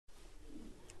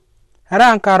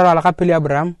ara ankaro ala kapeli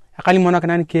Abraham akali mona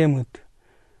kanan ke Emut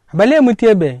abale Emut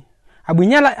yebe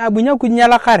abunya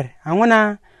kunyala kar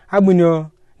angona abunyo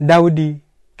Daudi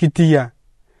kitiya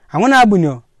angona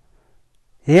abunyo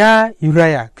ya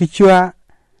Yuraya kichwa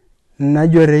na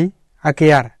jorei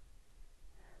akiyar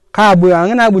ka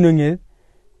angona abunyo nge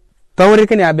tawri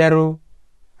kene aberu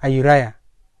ayuraya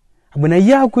abuna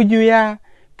ya kuju ya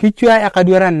kichwa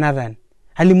Aekadwara Nasan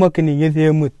halimo kene yezi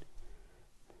Emut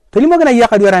tolimo kana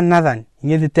Aekadwara Nasan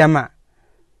yezi tema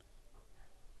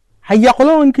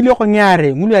hayaqolon kilo ko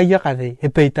nyare mulu ayaqade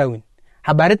epey tawin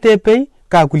habarete epey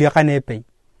ka kuliya kana epey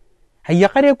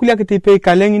hayaqare kuliya kete epey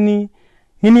kalengni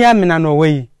ngini ya minano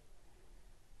wei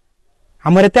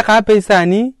amarete ka epey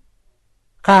sani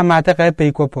ka mate ka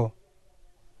epey kopo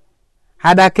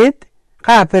hadakit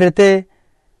ka perete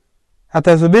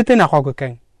atazubete na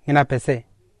kokokeng ngina pese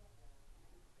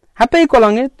hapey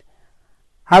kolongit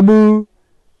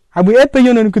abu epey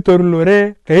yonon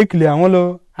kitorulore ka ikli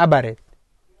angolo abaret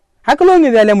haklo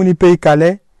ngi dale muni pey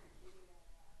kale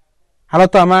hala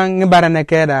to ma ngi barane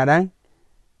ke dadan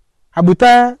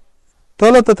abuta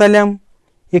tolo totalem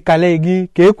ikale gi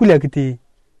ke kula kiti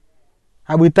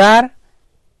abutar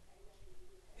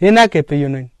ina ke pey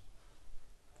yonon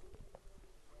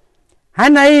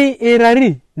hanai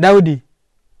irari Daudi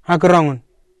hakrongon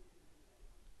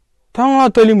tongo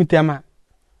toli mutema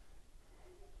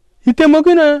itemo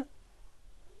kina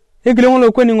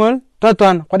eglongolo koningol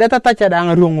toton kodeta tacha da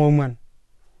ngaru ngomwan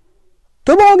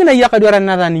to bo gina Aekadwara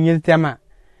Nasan ni tema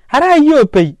hara yo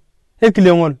pei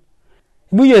eglongol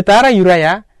bu yo tara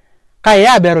Yuraya ka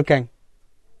ya beru ken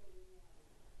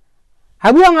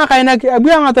abu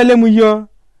anga tale mu yo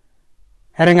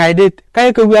herengaidet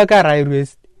kay ko wiya ka rai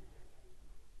rues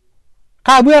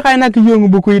ka abu ka ina ki yongu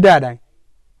bu ku idadan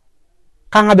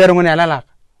ka nga beru ngone lalak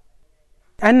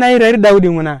anna ire Daudi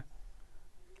nguna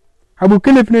abu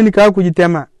kelep ni ka ku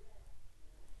jitema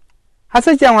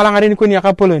hasa cha wala ngari ko ni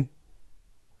akapolon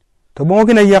to bongo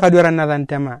kina Aekadwara Nasan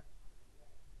tema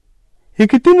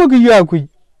hikitimo ki yo Akuj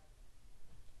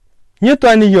nyeto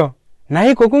ani yo na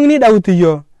hiko kungni Daudi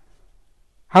yo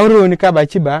hawro ni ka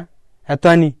bachiba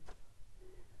atani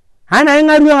ana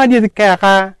ngaru ngadi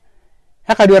ka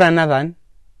Aekadwara Nasan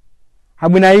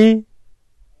abunai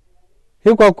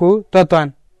hikoku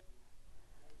toton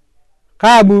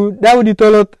ka abu Daudi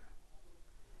tolot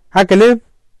hakelep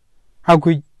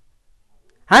Akuj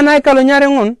ana kalo nyare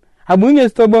ngon abu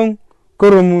ngestobong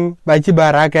koromu bachi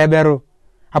bara ka bero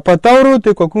apotawru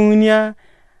te kokunya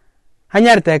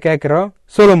hanyar te kekro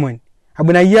Solomon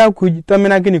abuna ya Akuj to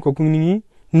mena kini kokuni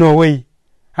no way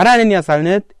ara ni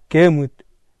asalnet ke Emut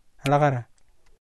alakara